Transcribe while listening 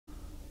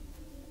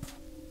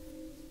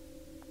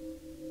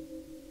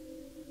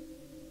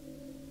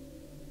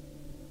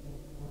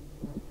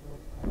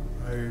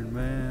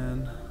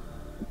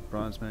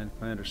Command's Man,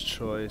 Commander's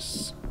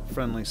Choice,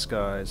 Friendly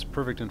Skies,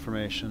 Perfect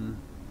Information,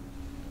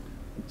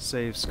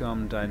 Save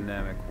Scum,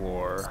 Dynamic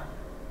War.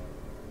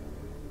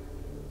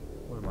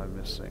 What am I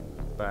missing?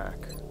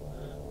 Back.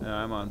 Now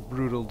I'm on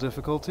brutal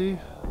difficulty,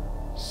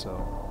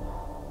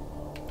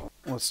 so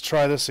let's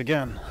try this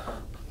again.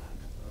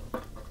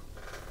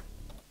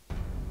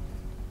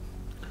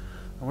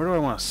 Where do I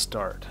want to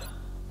start?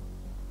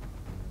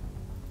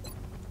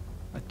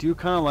 I do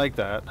kind of like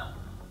that.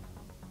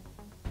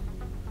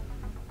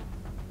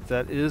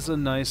 That is a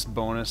nice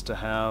bonus to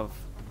have,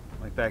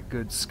 like that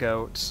good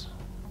scout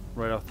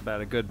right off the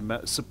bat, a good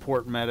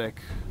support medic,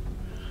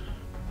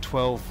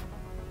 12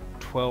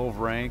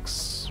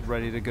 ranks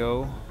ready to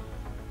go.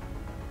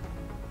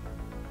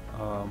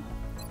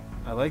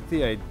 I like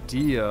the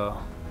idea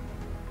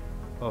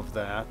of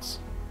that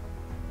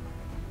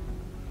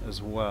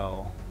as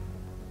well.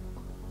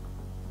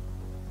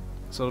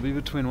 So it'll be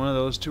between one of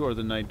those two or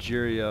the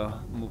Nigeria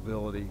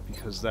mobility,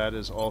 because that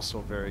is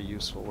also very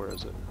useful. Where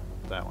is it?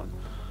 That one.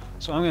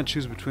 So I'm going to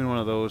choose between one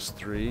of those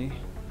three.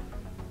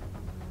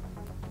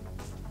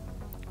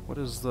 What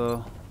is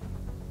the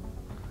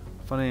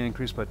funding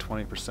increased by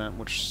 20%,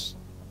 which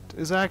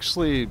is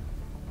actually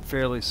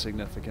fairly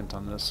significant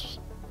on this,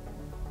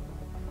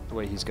 the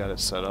way he's got it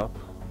set up.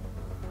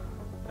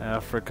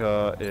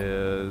 Africa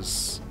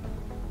is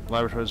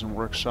laboratories and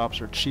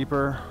workshops are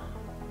cheaper.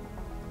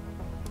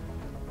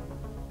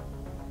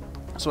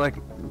 So I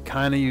can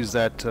kind of use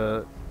that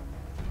to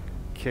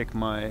kick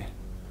my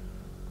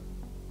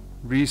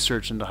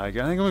research into high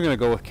gear. I think we're going to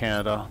go with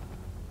Canada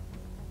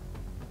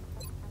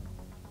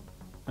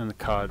and the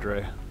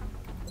cadre.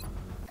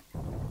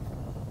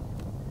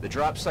 The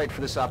drop site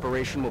for this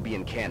operation will be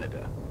in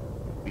Canada.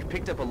 We've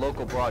picked up a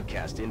local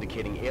broadcast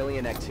indicating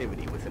alien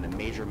activity within a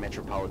major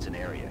metropolitan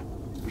area.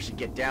 We should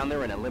get down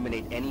there and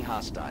eliminate any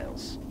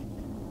hostiles.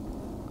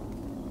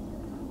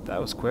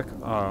 That was quick.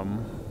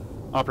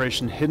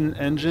 Operation Hidden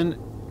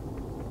Engine,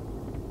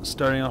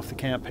 starting off the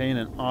campaign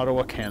in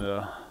Ottawa,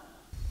 Canada.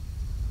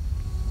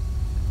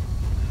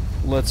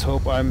 Let's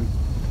hope I'm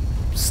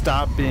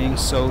stop being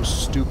so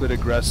stupid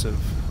aggressive.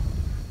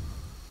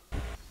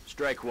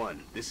 Strike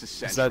one. This is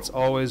central. That's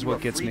always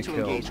what gets me killed.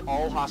 You are free to engage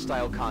all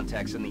hostile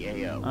contacts in the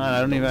AO. I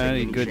don't even have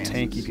any good chances.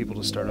 tanky people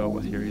to start out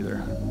with here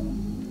either.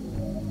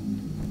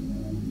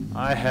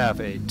 I have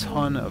a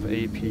ton of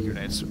AP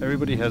grenades.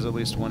 Everybody has at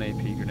least one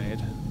AP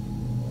grenade.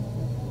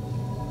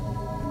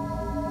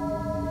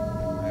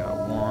 I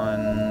got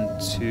one,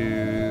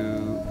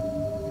 two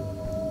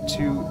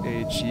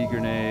HE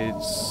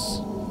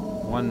grenades,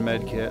 one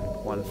medkit,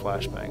 one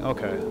flashbang.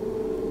 Okay.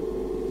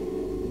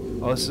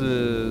 Oh, this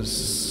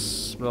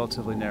is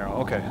relatively narrow.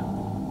 Okay.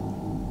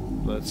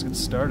 Let's get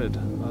started.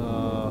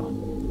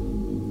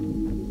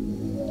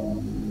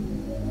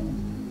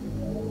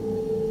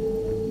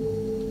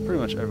 Pretty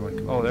much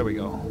everyone. Oh, there we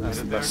go. That's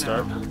the best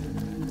start.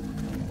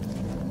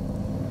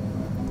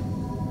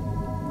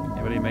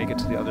 Anybody make it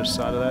to the other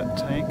side of that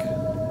tank?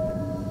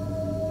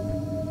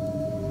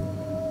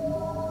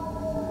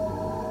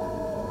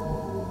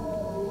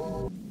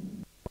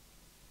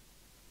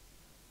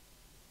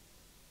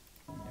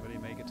 Anybody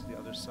make it to the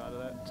other side of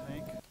that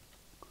tank?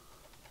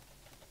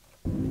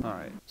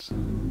 Alright. There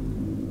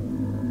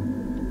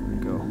we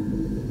go.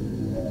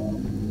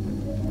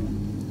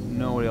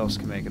 Nobody else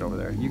can make it over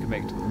there. You can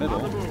make it to the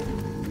middle.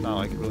 Not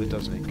like it really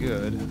does any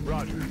good.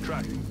 Roger,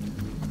 tracking.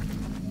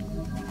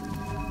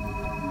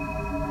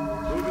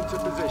 Move into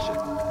position.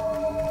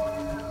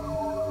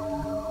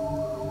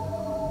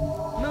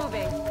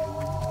 Moving.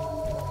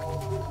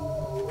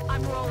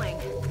 I'm rolling.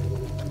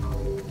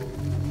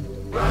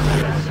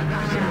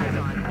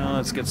 Now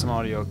let's get some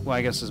audio. Well,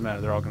 I guess it doesn't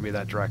matter. They're all going to be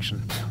that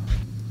direction.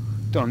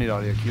 Don't need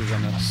audio cues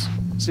on this.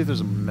 Let's see if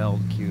there's a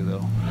meld cue,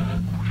 though.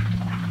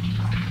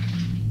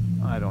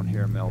 I don't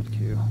hear a meld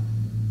cue.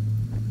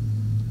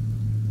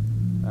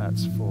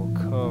 That's full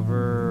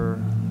cover.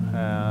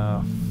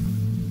 Half.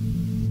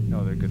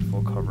 No, they're good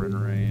full cover in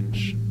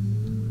range.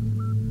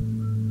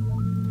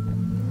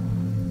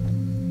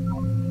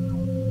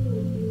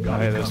 Oh,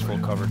 hey, there's full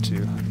cover,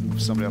 too.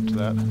 Move somebody up to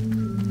that.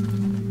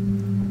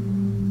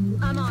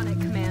 I'm on it,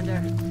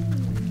 Commander.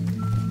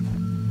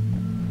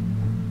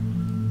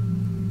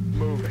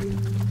 Moving.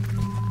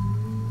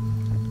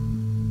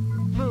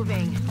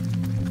 Moving.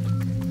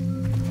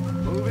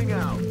 Moving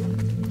out.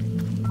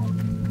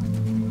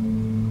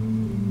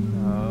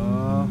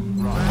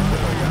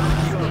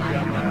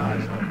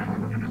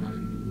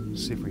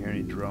 See if we hear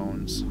any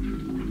drones.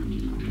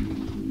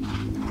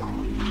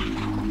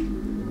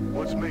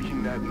 What's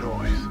making that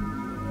noise?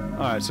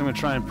 Alright, so I'm going to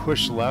try and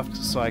push left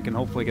so I can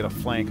hopefully get a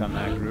flank on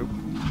that group.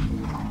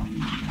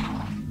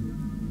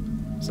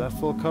 Is that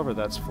full cover?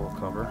 That's full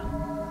cover.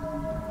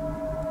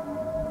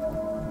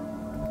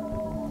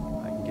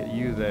 I can get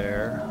you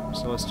there,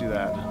 so let's do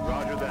that.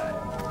 Roger that.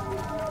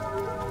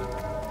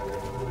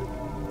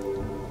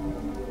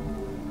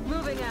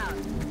 Moving out.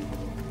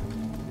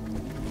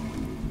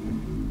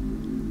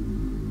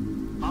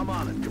 I'm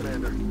on it,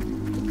 Commander.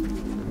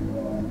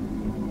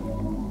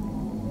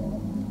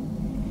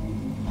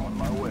 On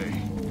my way.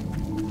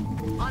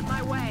 On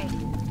my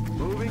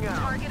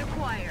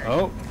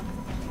Oh.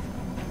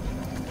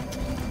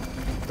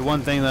 The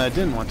one thing that I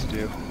didn't want to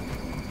do.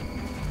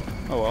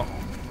 Oh well.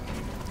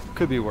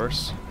 Could be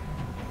worse.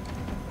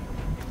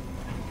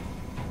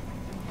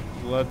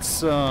 Let's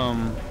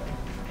kill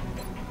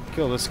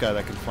this guy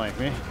that can flank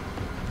me.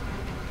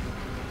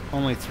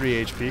 Only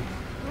 3 HP.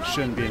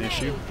 Shouldn't be an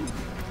issue.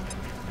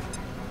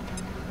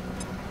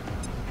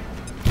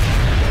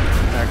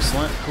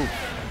 Excellent. Ooh.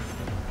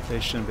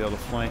 They shouldn't be able to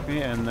flank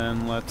me. And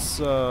then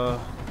let's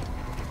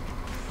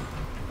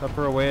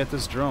pepper away at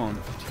this drone.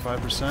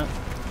 55%.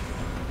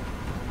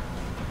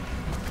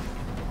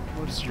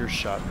 What is your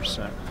shot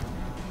percent?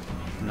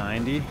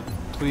 90.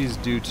 Please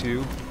do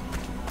 2.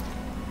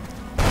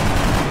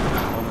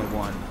 Only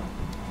 1.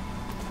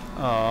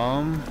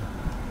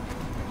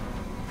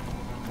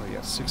 What do you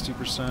got?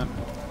 60%.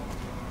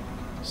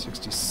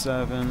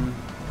 67.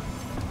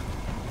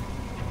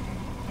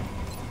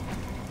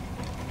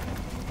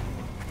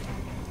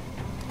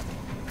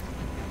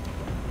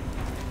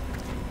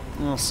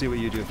 We'll see what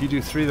you do. If you do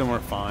 3, then we're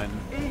fine.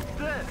 Eat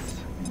this!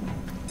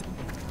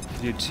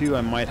 If you do 2,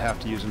 I might have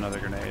to use another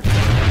grenade.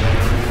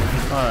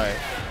 Alright,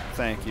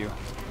 thank you.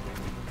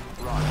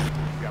 Roger.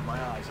 Got my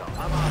eyes on.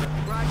 I'm on it.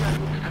 Roger.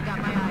 I've got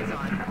my eyes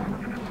on.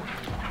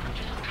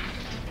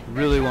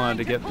 Really wanted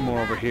to get more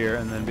over here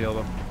and then be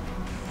able to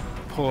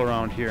pull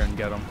around here and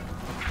get them.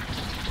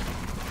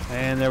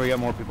 And there we got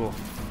more people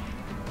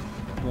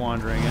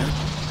wandering in.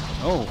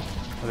 Oh,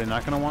 are they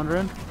not going to wander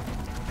in?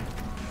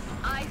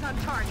 Eyes on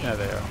target. Yeah,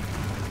 they are.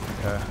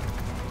 Okay.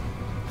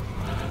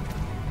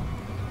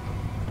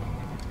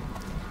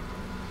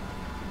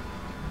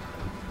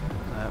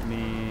 That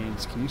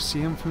means, can you see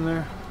him from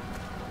there?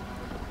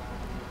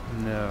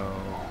 No.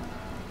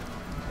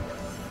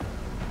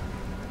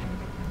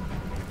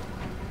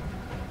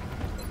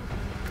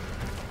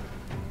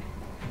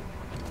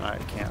 I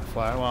can't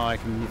fly. Well, I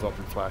can move up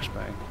and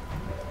flashbang.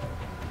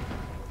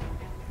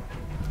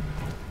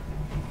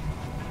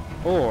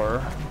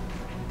 Or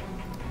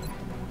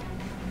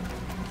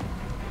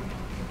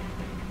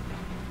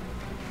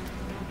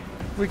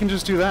we can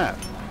just do that.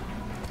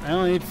 I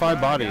only need 5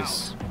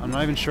 bodies. I'm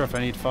not even sure if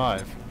I need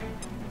 5.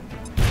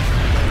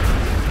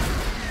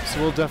 So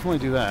we'll definitely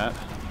do that.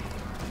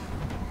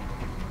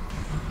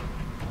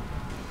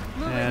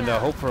 And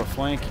hope for a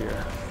flank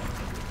here.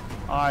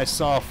 I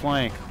saw a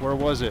flank. Where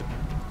was it?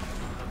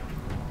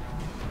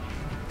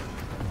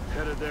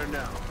 Headed there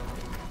now.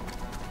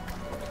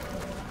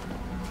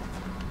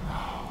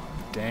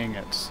 Dang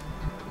it.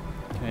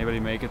 Can anybody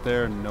make it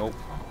there? Nope.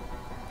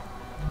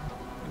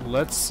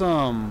 Let's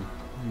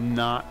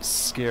not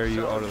scare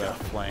you out of that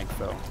flank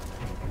though.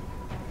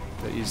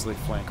 The easily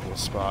flankable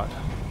spot.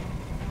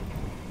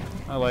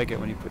 I like it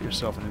when you put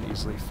yourself in an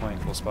easily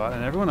flankable spot.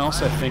 And everyone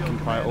else I think can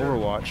probably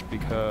overwatch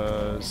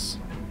because...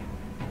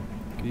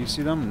 Can you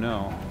see them?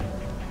 No.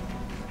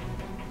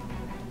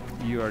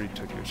 You already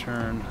took your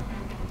turn.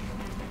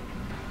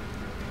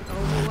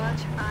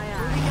 Overwatch.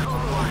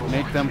 Aye.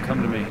 Make them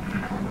come to me.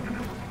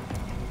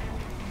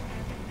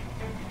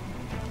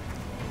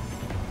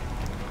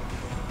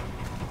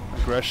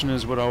 Aggression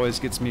is what always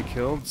gets me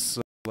killed,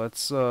 so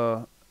let's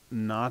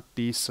not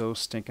be so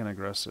stinking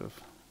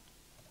aggressive.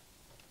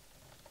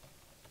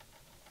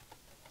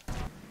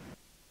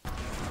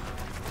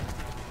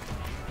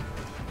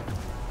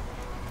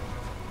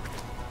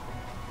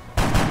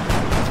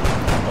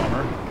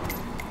 Bummer.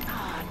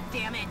 Ah,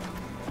 damn it.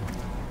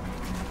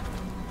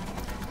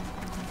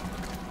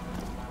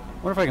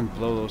 What if I can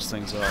blow those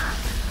things up?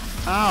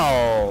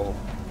 Ow!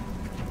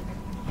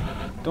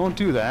 Don't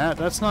do that.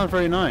 That's not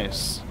very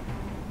nice.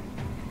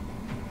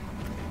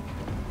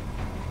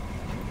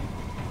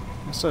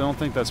 So I don't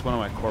think that's one of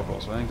my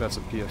corporals. I think that's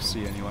a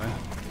PFC anyway.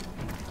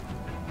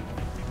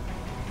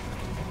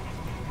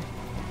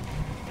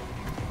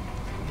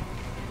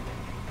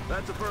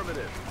 That's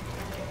affirmative.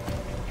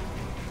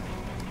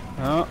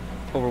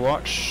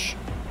 Overwatch.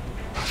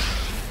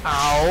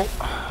 Ow!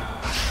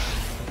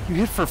 You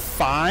hit for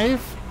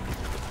 5?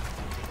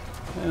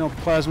 I didn't know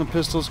plasma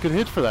pistols could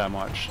hit for that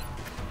much.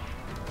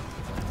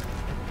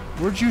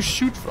 Where'd you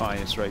shoot from? Oh,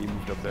 that's right, you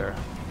moved up there.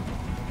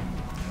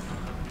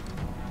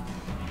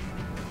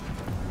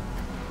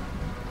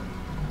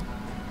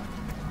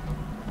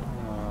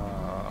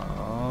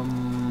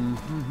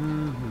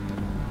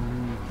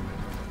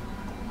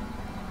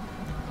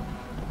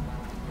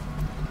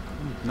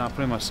 Not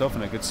putting myself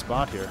in a good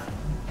spot here.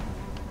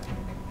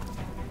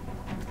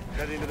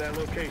 Heading to that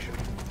location.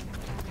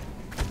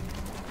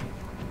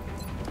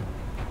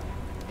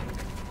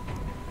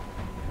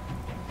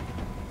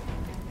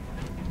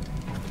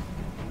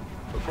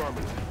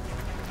 Affirmative.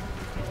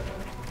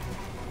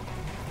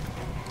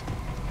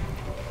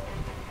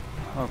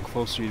 How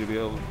close are you to be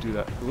able to do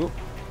that? Oop.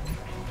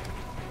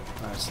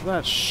 Alright, so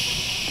that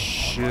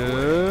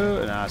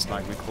should... Nah, it's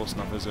not going to be close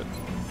enough, is it?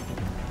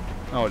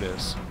 Oh, it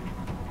is.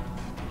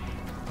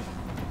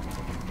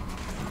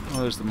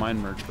 Oh, there's the mine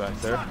merge back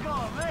there.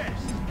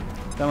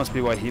 That must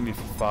be why he hit me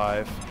for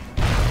 5.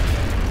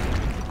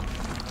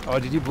 Oh,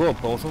 did you blow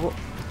up both of them?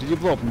 Did you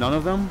blow up none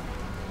of them?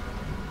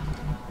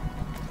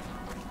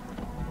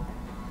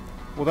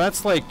 Well,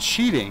 that's like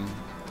cheating.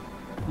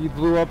 You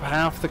blew up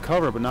half the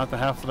cover, but not the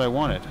half that I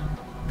wanted.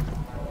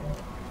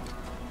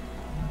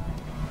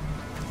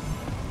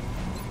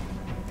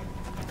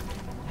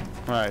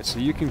 Alright, so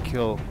you can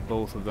kill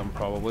both of them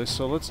probably,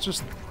 so let's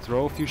just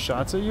throw a few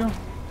shots at you.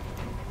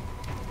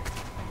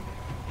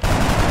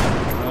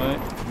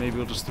 Alright, maybe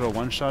we'll just throw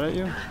one shot at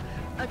you.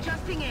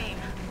 Adjusting aim.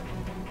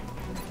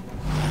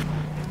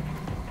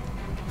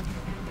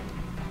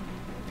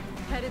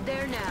 Headed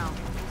there now.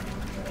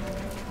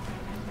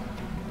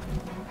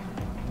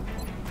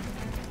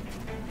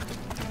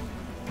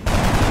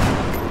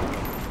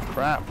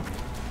 Crap.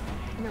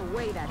 No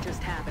way that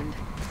just happened.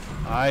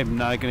 I'm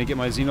not going to get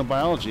my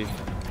xenobiology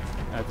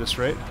at this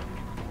rate.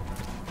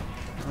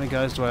 How many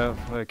guys do I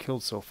have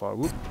killed so far?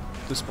 Whoop,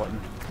 this button.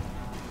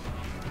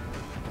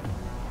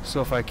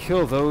 So if I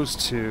kill those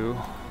two...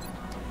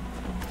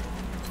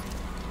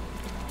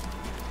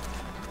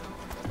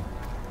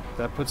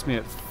 that puts me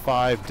at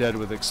 5 dead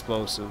with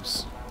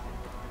explosives.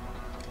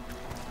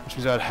 Which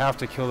means I'd have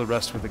to kill the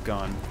rest with a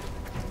gun.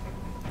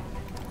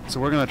 So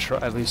we're going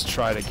to at least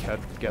try to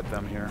get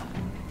them here.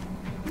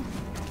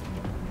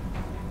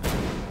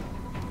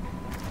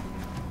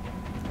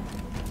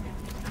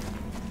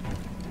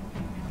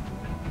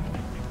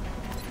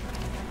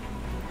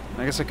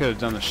 I guess I could have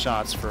done the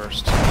shots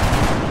first. Damn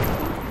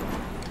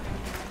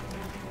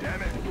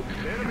it.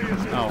 The enemy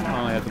is in. Oh, I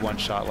only had the one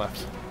shot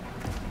left.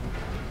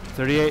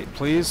 38,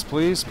 please,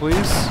 please,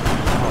 please.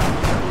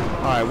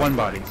 Oh. Alright, one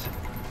body.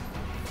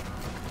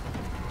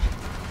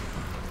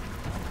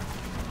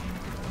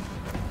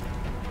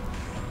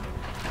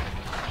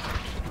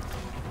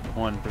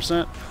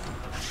 %.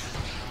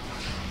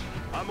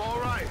 I'm all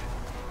right.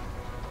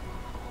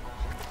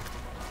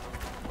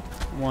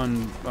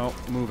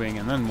 Moving,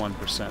 and then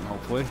 1%,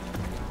 hopefully.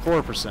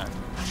 4%.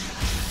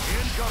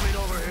 Incoming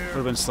over Would here.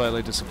 have been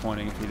slightly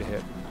disappointing if he'd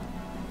hit.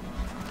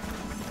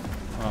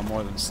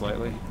 More than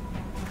slightly.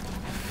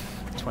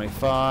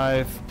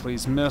 25,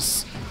 please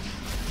miss.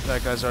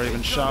 That guy's already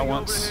been shot Incoming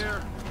once. over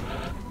here.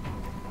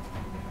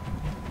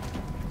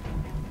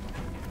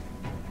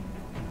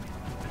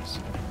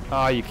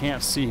 Ah, you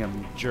can't see him,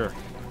 you jerk.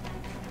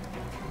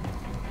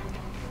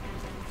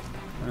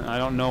 I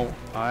don't know.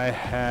 I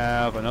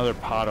have another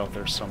pod out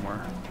there somewhere.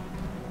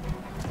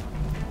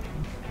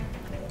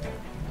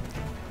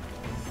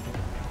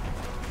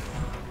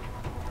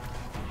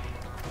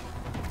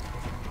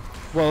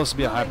 Well, this would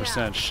be a high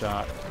percentage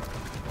shot.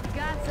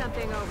 Got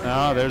something over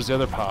Ah, here. there's the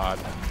other pod.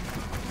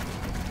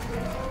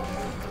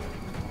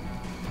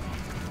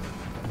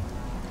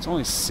 It's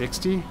only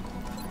 60?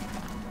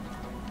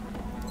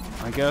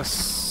 I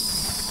guess...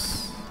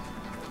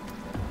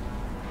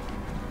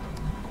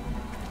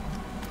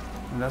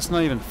 And that's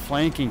not even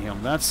flanking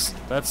him. That's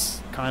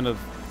kind of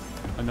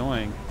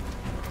annoying.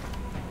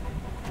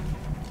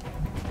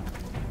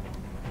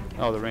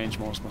 Oh, the range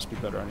must be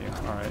better on you.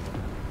 Alright.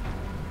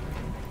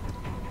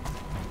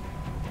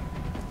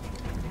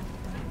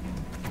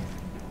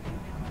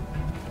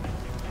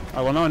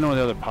 Oh, well, now I know where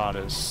the other pod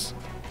is.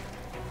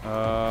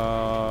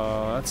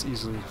 That's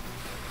easily...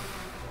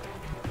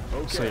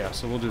 Okay. So yeah,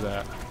 so we'll do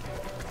that.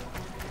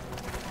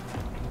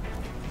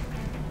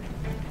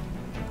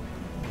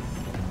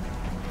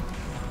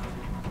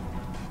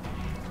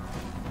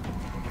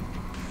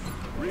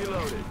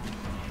 Reloaded.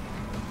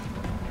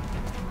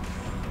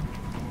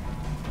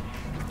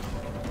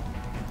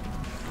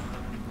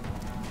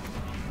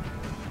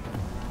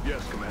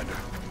 Yes, Commander.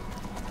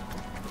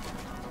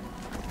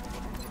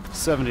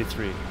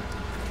 73.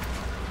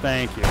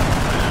 Thank you.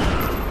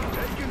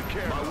 Taken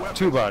care. My weapons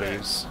 2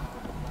 bodies.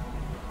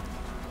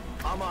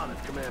 I'm on it,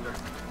 Commander.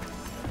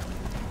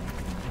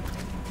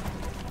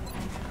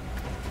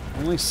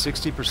 Only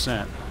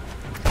 60%.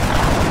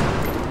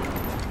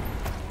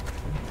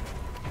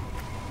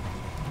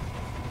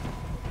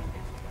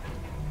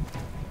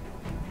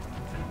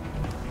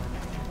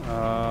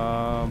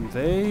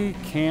 They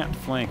can't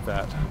flank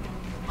that.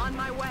 On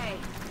my way.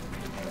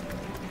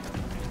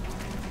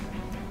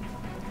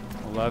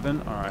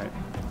 11, alright.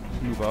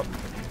 Move up.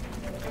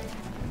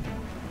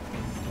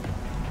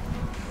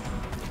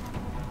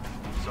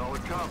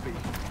 Solid copy.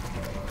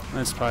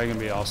 That's probably going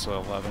to be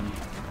also 11.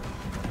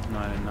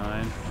 9 and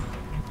 9.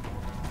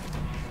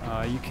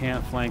 You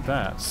can't flank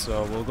that,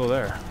 so we'll go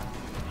there.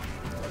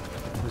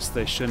 At least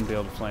they shouldn't be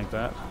able to flank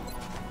that.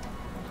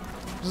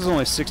 This is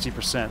only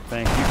 60%,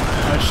 thank you.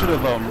 I should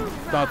have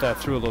thought that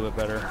through a little bit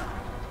better.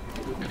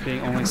 Being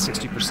only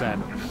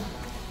 60%.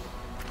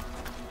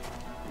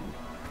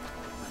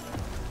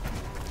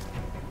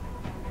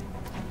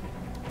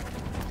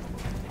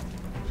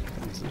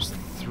 There's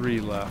 3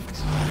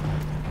 left.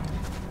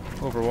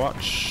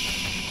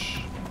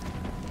 Overwatch.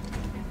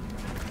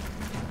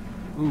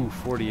 Ooh,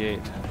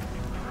 48.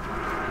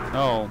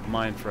 Oh,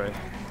 Mind Fray.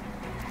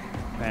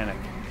 Panic.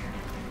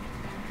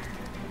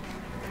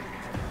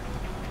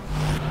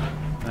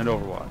 And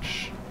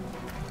Overwatch.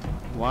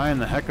 Why in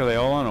the heck are they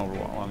all on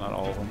Overwatch? Well, not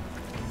all of them.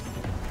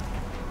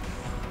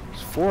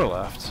 There's 4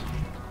 left.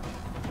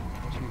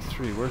 2,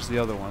 3. Where's the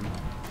other one?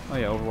 Oh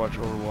yeah, Overwatch,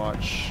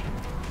 Overwatch.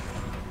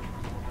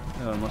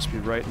 It must be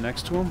right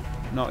next to him.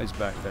 No, he's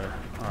back there.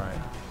 Alright.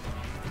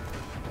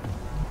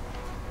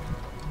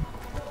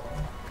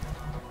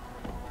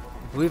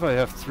 I believe I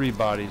have 3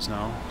 bodies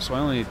now, so I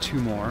only need 2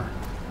 more.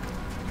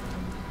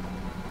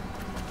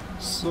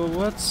 So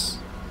let's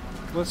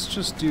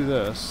just do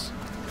this.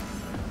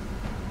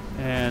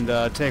 And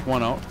take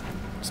one out,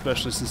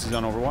 especially since he's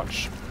on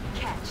Overwatch.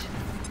 Catch.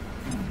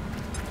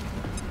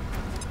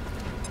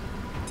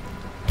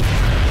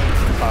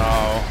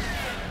 Oh.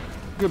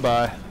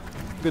 Goodbye.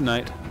 Good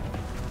night.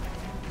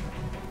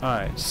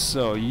 Alright,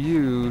 so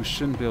you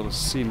shouldn't be able to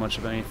see much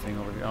of anything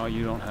over here. Oh,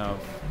 you don't have...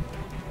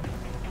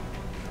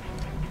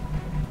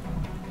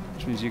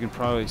 Which means you can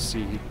probably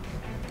see...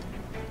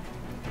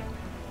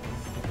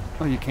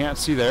 Oh, you can't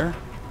see there?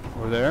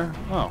 Or there?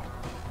 Oh.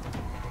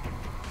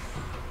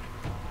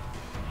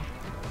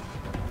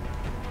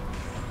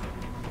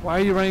 Why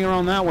are you running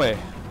around that way?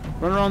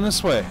 Run around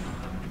this way.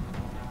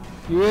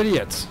 You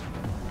idiots.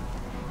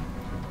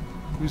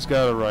 Who's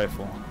got a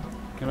rifle?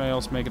 Can anybody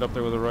else make it up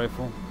there with a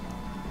rifle?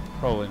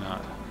 Probably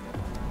not.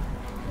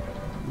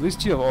 At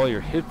least you have all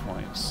your hit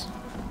points.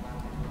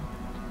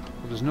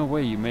 But there's no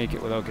way you make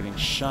it without getting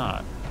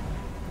shot.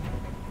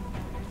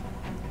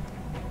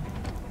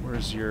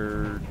 Where's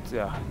your...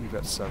 Yeah, you've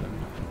got 7.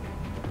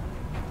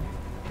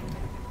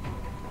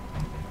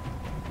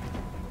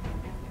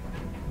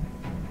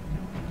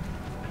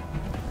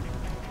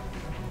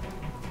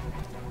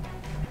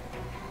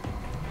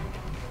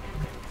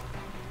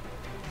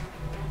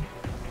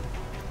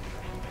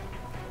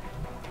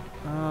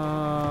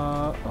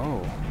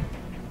 Oh.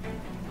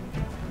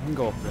 I can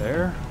go up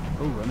there.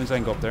 Oh, that means I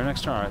can go up there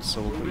next turn. Alright,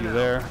 so we'll put you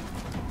there.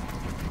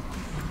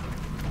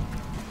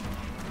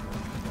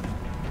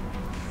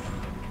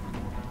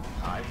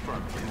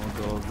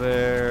 We'll go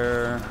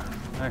there.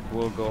 Heck,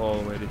 we'll go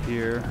all the way to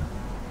here.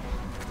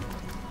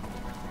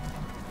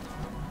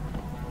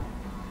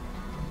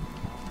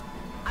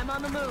 I'm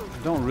on the move.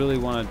 I don't really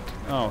want to...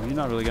 Oh, you're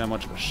not really getting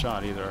much of a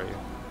shot either, are you?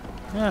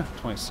 Yeah,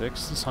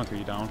 26. Let's hunker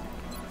you down.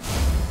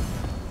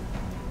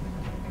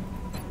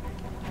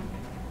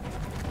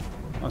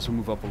 I'll also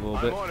move up a little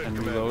bit and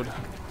reload.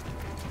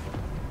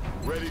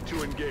 Ready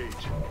to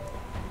engage.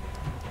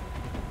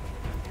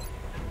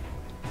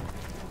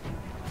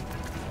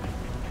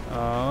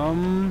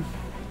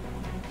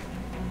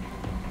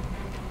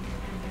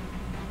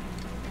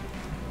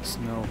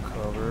 Snow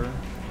cover.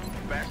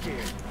 Back in.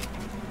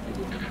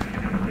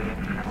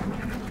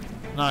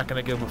 Not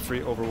gonna give him a free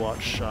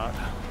Overwatch shot.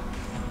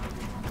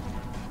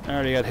 I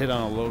already got hit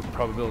on a low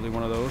probability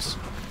one of those.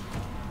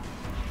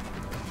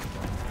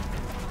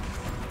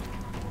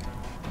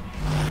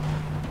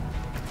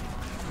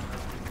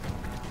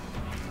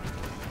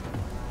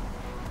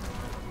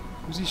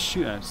 Who's he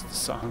shooting at? Is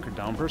the hunkered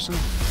down person?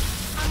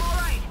 I'm all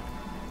right.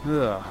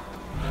 Ugh.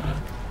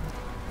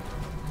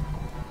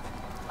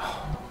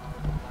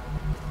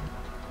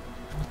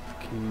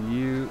 Can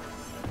you...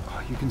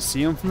 Oh, you can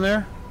see him from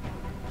there?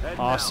 Head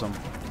Awesome.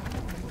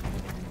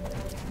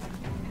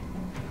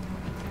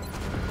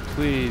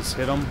 Please,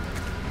 hit him.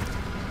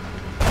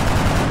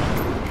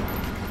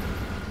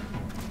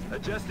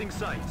 Adjusting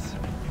sights.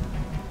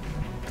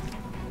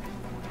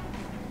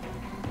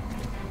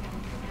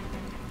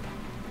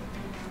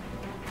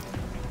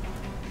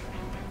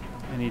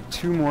 I need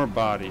 2 more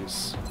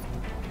bodies.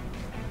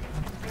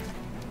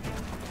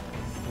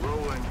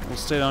 Rolling. We'll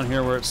stay down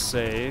here where it's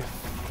safe.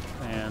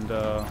 And,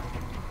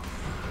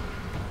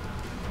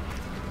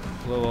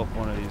 blow up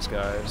one of these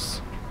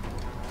guys.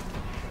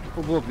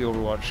 We'll blow up the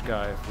Overwatch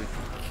guy if we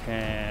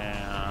can.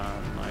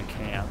 I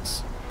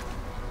can't.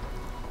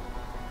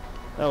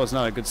 That was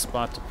not a good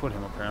spot to put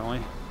him,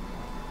 apparently.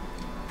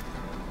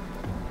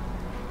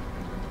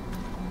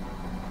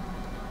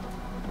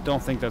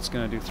 Don't think that's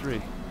gonna do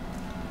 3.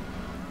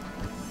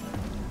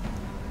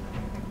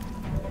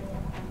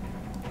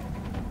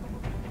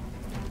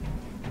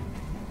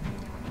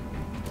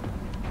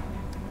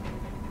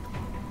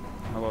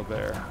 How about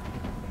there?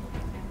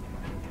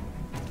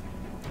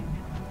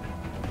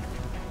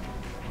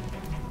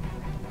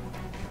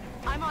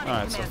 I'm on it,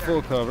 Alright, so Commander.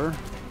 full cover.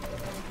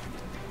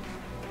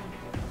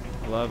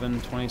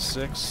 11,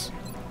 26.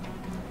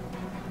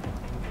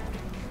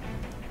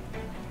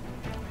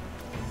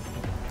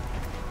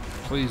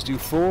 Please do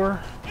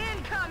 4.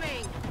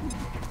 Incoming.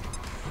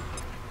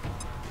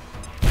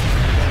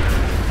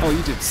 Oh,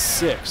 you did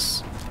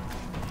 6.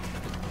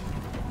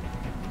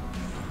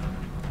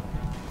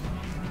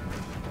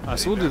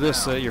 So we'll do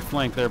this so that you're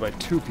flanked there by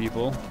 2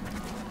 people.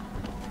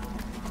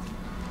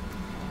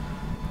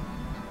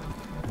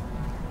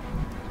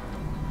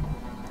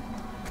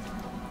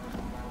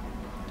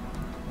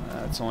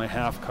 It's only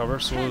half cover,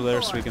 so we're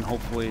there so we can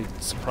hopefully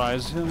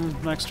surprise him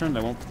next turn.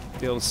 They won't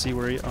be able to see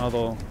where he...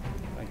 Although,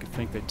 I could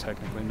think they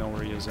technically know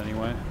where he is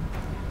anyway.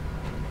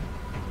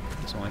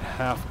 It's only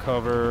half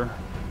cover.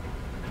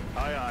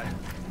 Aye, aye.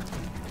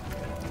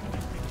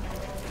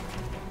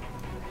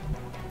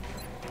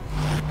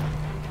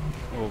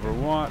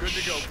 Overwatch. Good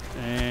to go.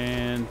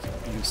 And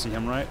you can see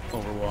him right.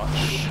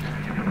 Overwatch.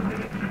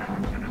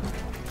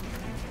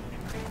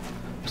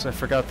 Because I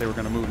forgot they were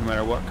going to move no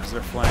matter what, because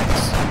they're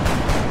flanks.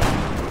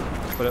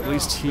 But at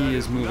least he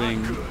is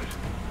moving,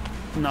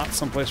 not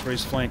someplace where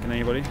he's flanking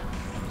anybody.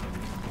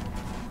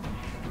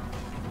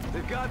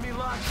 They've got me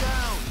locked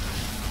down.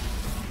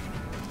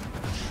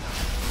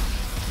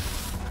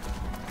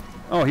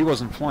 Oh, he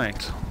wasn't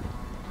flanked.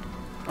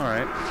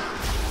 Alright.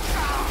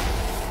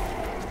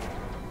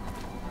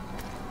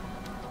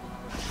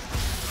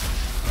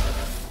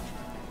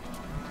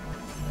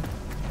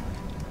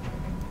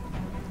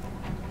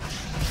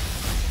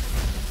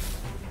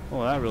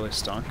 Well, that really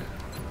stunk.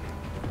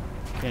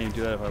 Can't even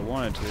do that if I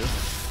wanted to.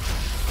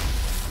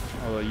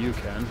 Although you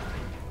can.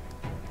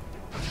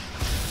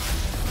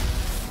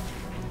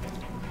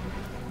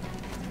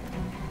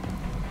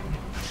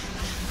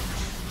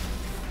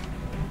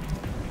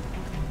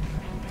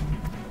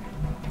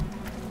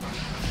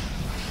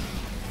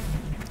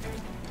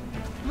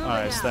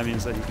 Alright, so that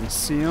means that you can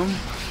see him.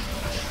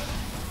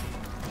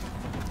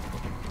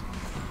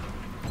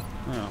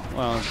 Oh,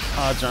 well,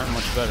 odds aren't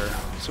much better.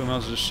 So we might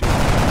as well just shoot.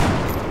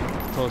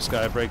 Post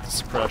guy, break the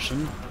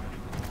suppression.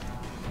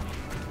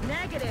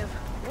 Negative.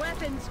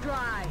 Weapons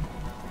dry.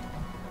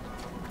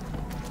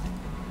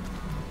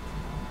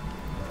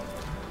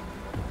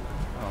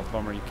 Oh,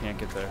 bummer, you can't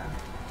get there.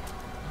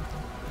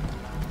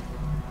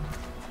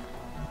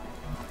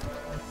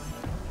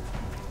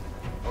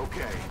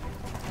 Okay.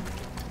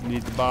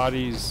 Need the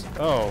bodies.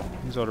 Oh,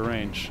 he's out of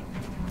range.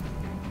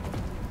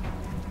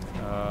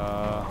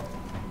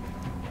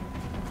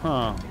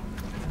 Huh.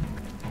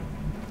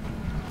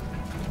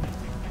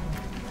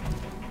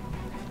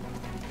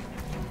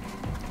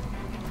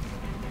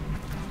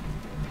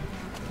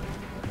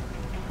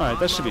 Alright,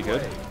 that should be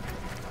good.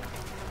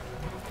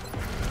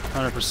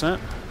 100%.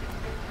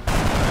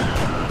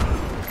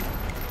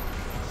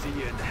 See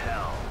you in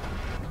hell.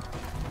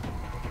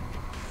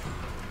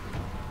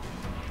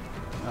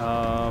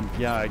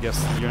 Yeah, I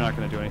guess you're not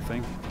going to do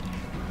anything.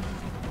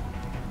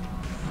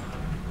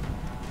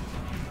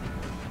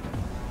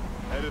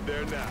 Headed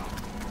there now.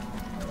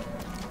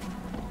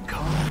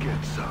 Come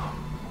get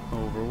some.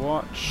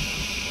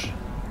 Overwatch.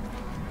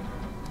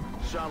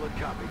 Solid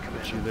copy, Get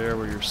Commander. you there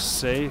where you're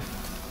safe.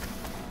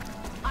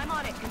 I'm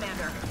on it,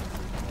 Commander.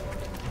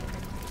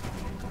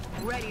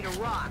 Ready to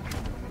rock.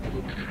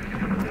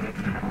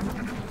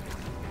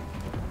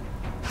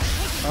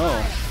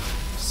 Oh,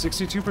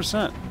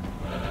 62%.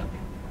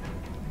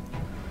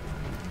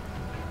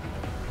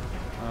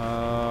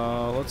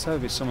 Let's have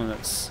it be someone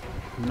that's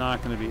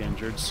not going to be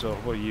injured. So,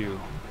 what are you?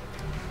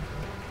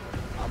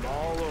 I'm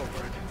all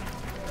over it.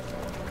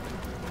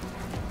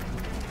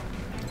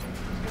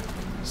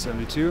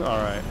 72. All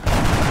right.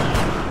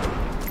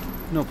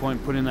 No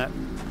point putting that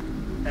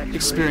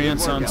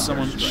experience on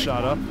someone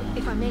shot up.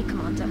 If I may,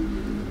 Commander,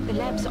 the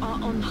labs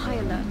are on high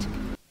alert.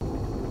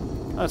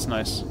 That's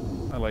nice.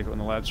 I like it when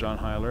the labs are on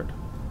high alert.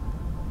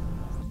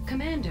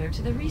 Commander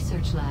to the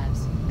research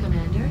labs.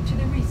 Commander to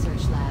the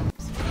research labs.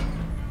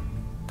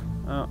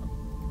 Oh.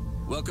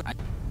 Welcome.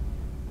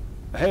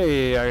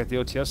 Hey, I got the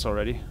OTS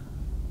already.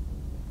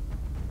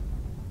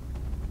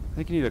 I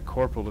think you need a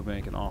corporal to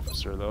make an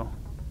officer, though.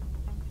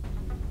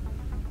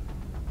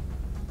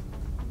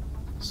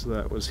 So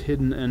that was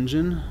hidden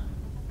engine.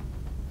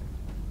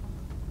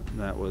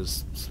 That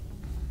was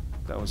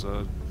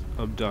a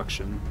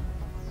abduction.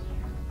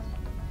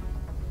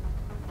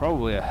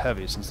 Probably a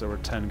heavy, since there were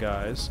 10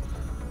 guys.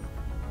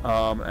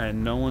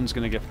 And no one's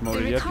going to get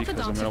promoted yet because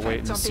I'm going to wait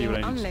and see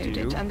what I need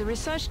to do. And the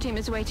research team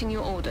is waiting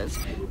your orders.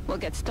 We'll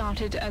get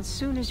started as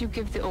soon as you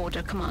give the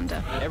order,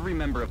 Commander. Every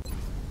member of...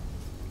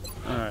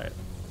 Alright.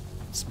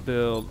 Let's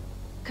build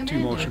Commander two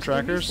motion to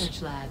trackers. the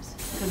research labs.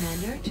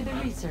 Commander to the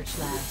research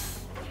labs.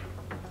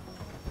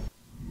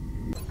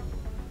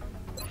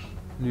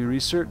 New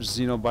research,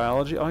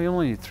 xenobiology. Oh, you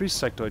only need 3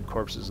 sectoid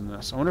corpses in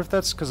this. I wonder if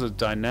that's because of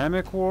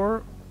dynamic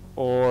war,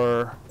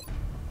 or...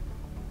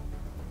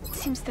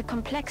 Seems the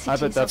complexities I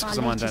bet that's of 'cause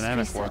our I'm on latest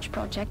dynamic war. research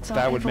projects are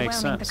That would make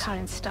overwhelming the sense.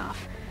 current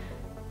staff.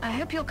 I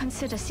hope you'll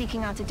consider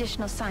seeking out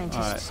additional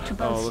scientists Alright. to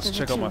bolster Oh, let's the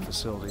check out my team.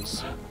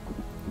 facilities.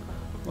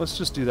 Let's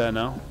just do that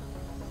now.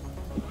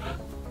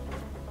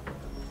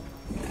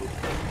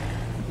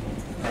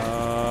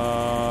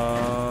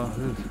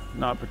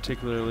 Not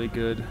particularly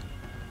good.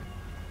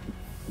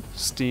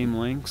 Steam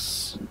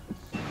links.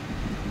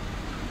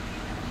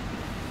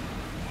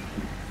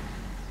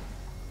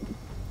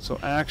 So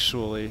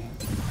actually,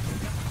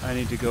 I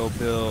need to go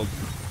build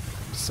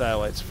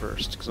satellites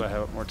first, because I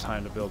have more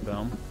time to build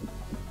them.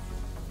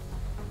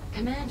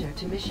 Commander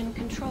to mission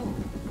control.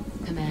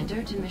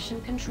 Commander to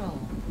mission control.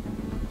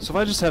 So if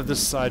I just have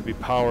this side be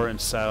power and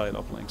satellite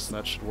uplinks,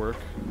 that should work.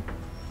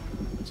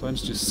 So I can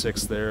just do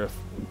 6 there,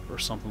 or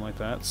something like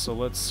that. So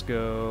let's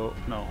go...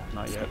 No,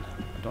 not yet.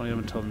 I don't need them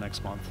until the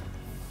next month.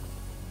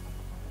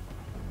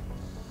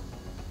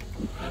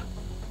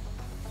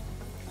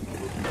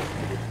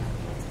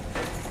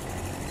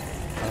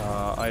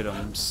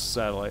 Items,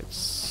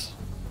 satellites.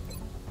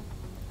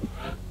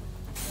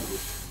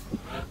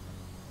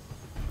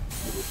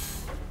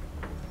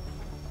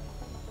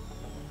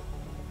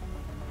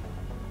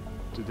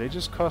 Did they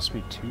just cost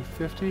me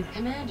 250?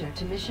 Commander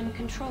to mission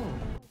control.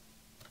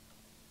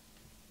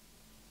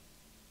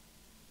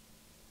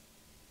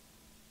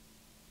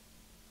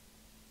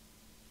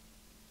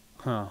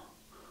 Huh.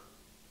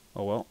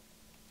 Oh well.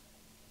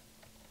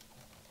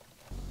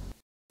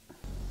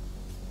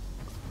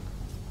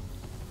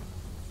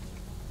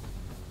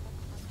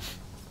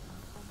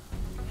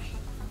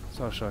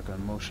 Saw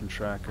shotgun motion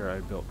tracker.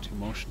 I built 2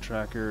 motion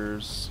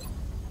trackers.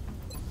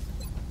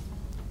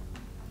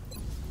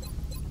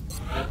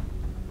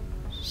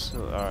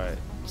 So, alright.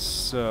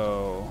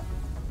 So,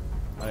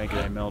 I didn't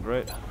get any meld,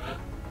 right?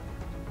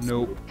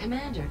 Nope.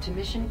 Commander to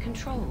mission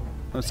control.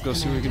 Let's go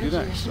see what we can do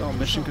Commander to next. mission Oh,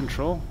 mission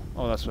control.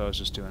 control? Oh, that's what I was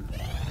just doing.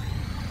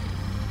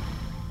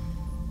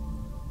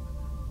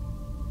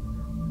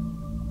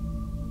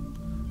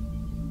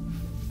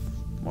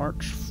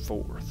 March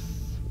 4th.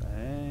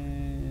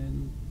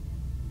 And...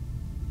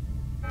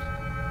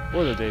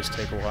 Boy, the days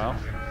take a while.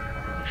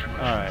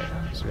 Alright,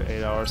 so we got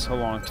 8 hours. How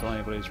long till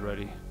anybody's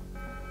ready?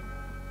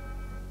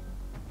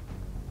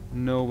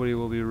 Nobody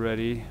will be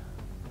ready.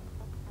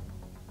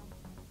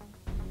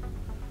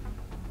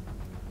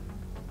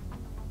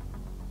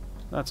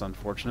 That's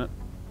unfortunate.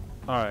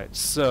 Alright,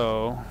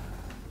 so...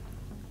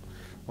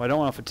 Well, I don't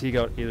want to fatigue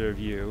out either of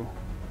you.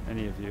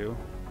 Any of you.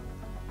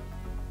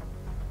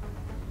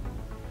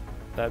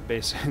 That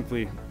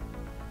basically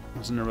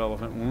was an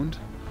irrelevant wound.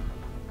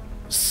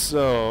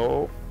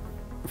 So...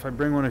 If I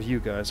bring one of you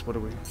guys, what do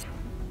we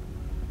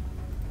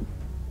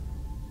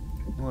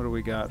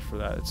got for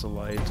that? It's a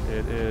light.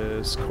 It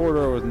is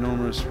corridor with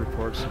numerous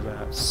reports of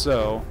that.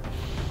 So...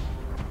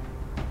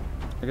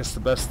 I guess the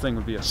best thing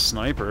would be a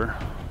sniper.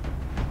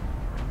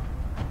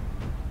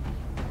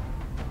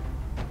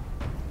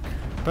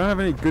 But I don't have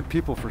any good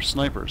people for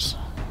snipers.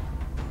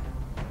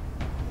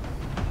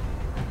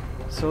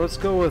 So let's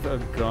go with a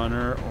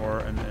gunner or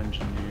an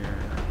engineer.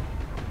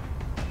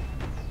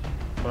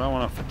 But I don't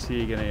want to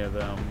fatigue any of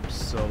them.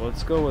 So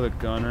let's go with a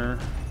gunner.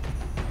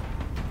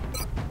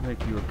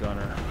 Make you a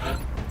gunner.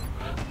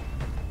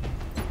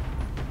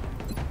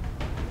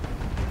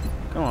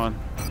 Come on.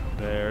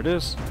 There it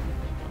is.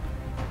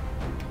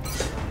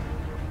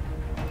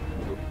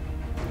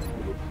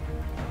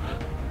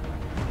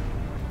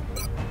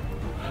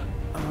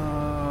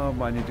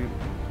 I need a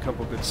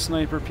couple good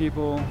sniper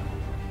people.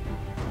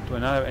 Do I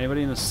not have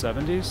anybody in the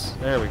 70s?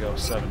 There we go,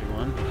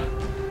 71.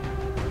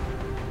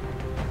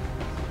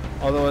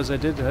 Although, as I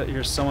did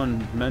hear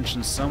someone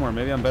mention somewhere,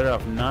 maybe I'm better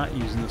off not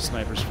using the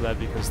snipers for that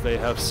because they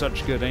have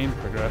such good aim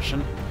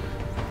progression.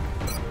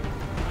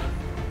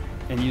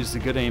 And use the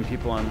good aim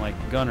people on, like,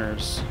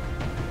 gunners.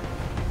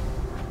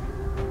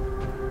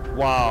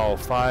 Wow,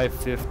 5,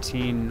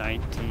 15,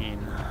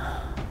 19.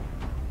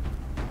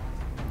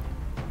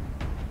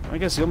 I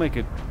guess you'll make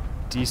a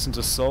decent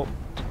assault,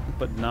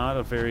 but not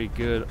a very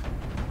good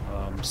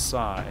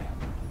psi.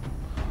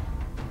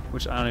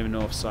 Which I don't even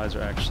know if psis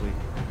are actually...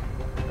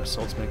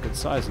 Assaults make good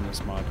size in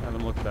this mod. I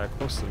haven't looked that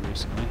closely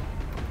recently.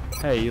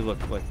 Hey, you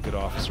look like a good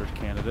officer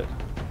candidate.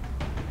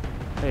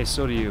 Hey,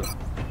 so do you.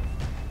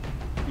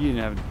 You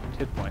didn't have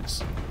hit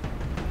points.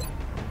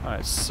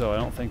 Alright, so I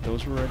don't think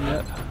those were ready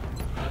yet.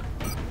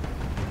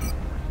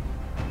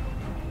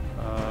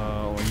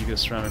 When you get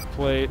ceramic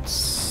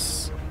plates...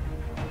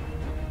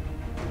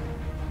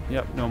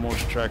 Yep, no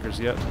motion trackers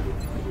yet.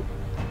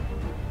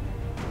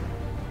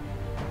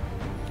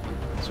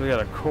 So we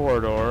got a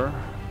corridor.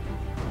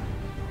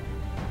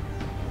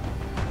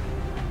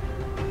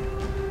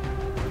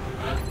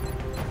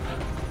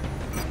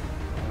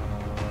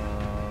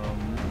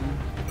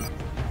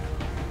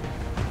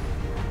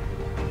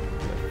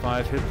 Got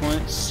 5 hit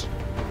points.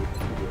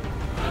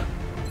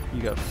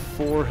 You got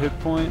 4 hit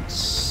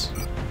points.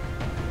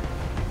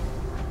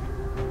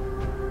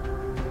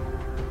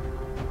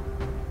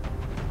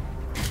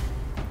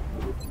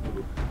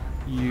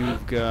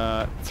 You've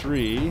got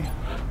 3.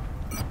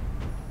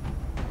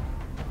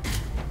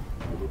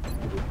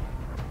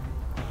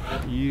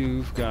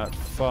 You've got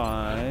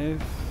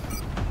 5.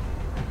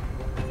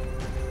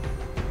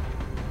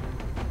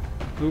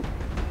 Oop,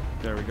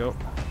 there we go.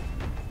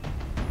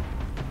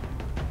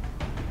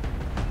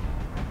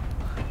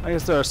 I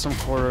guess there are some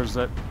corridors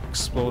that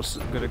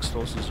good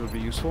explosives would be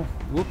useful.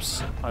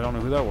 Whoops, I don't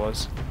know who that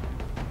was.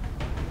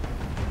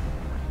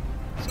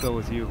 Let's go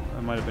with you.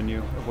 It might have been you.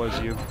 It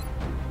was you.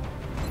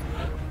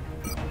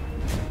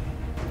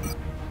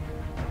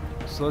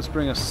 So let's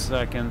bring a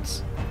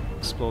second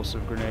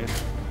explosive grenade.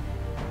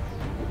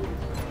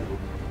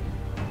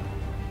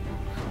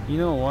 You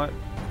know what?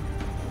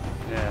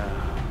 Yeah.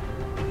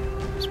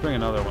 Let's bring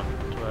another one.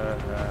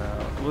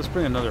 Let's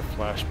bring another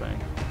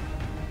flashbang.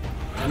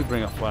 You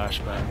bring a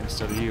flashbang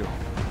instead of you.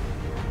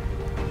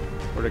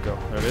 Where'd it go?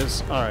 There it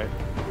is. Alright.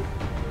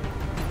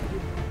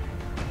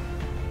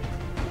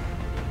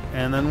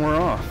 And then we're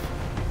off.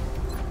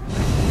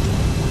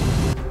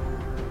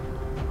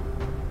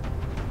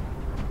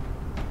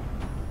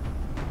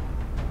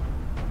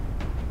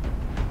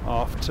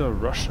 Off to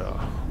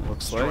Russia,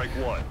 looks like.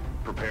 Strike one.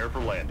 Prepare for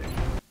landing.